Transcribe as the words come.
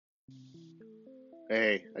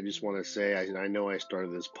Hey, I just want to say I know I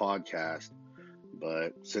started this podcast,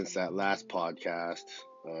 but since that last podcast,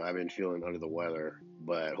 I've been feeling under the weather.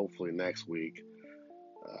 But hopefully next week,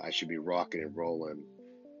 I should be rocking and rolling.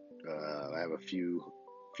 I have a few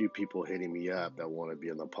people hitting me up that want to be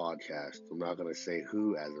on the podcast. I'm not going to say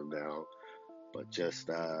who as of now, but just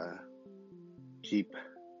keep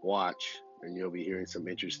watch, and you'll be hearing some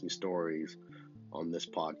interesting stories on this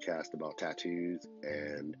podcast about tattoos.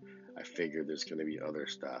 And I figure there's going to be other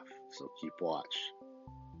stuff, so keep watch.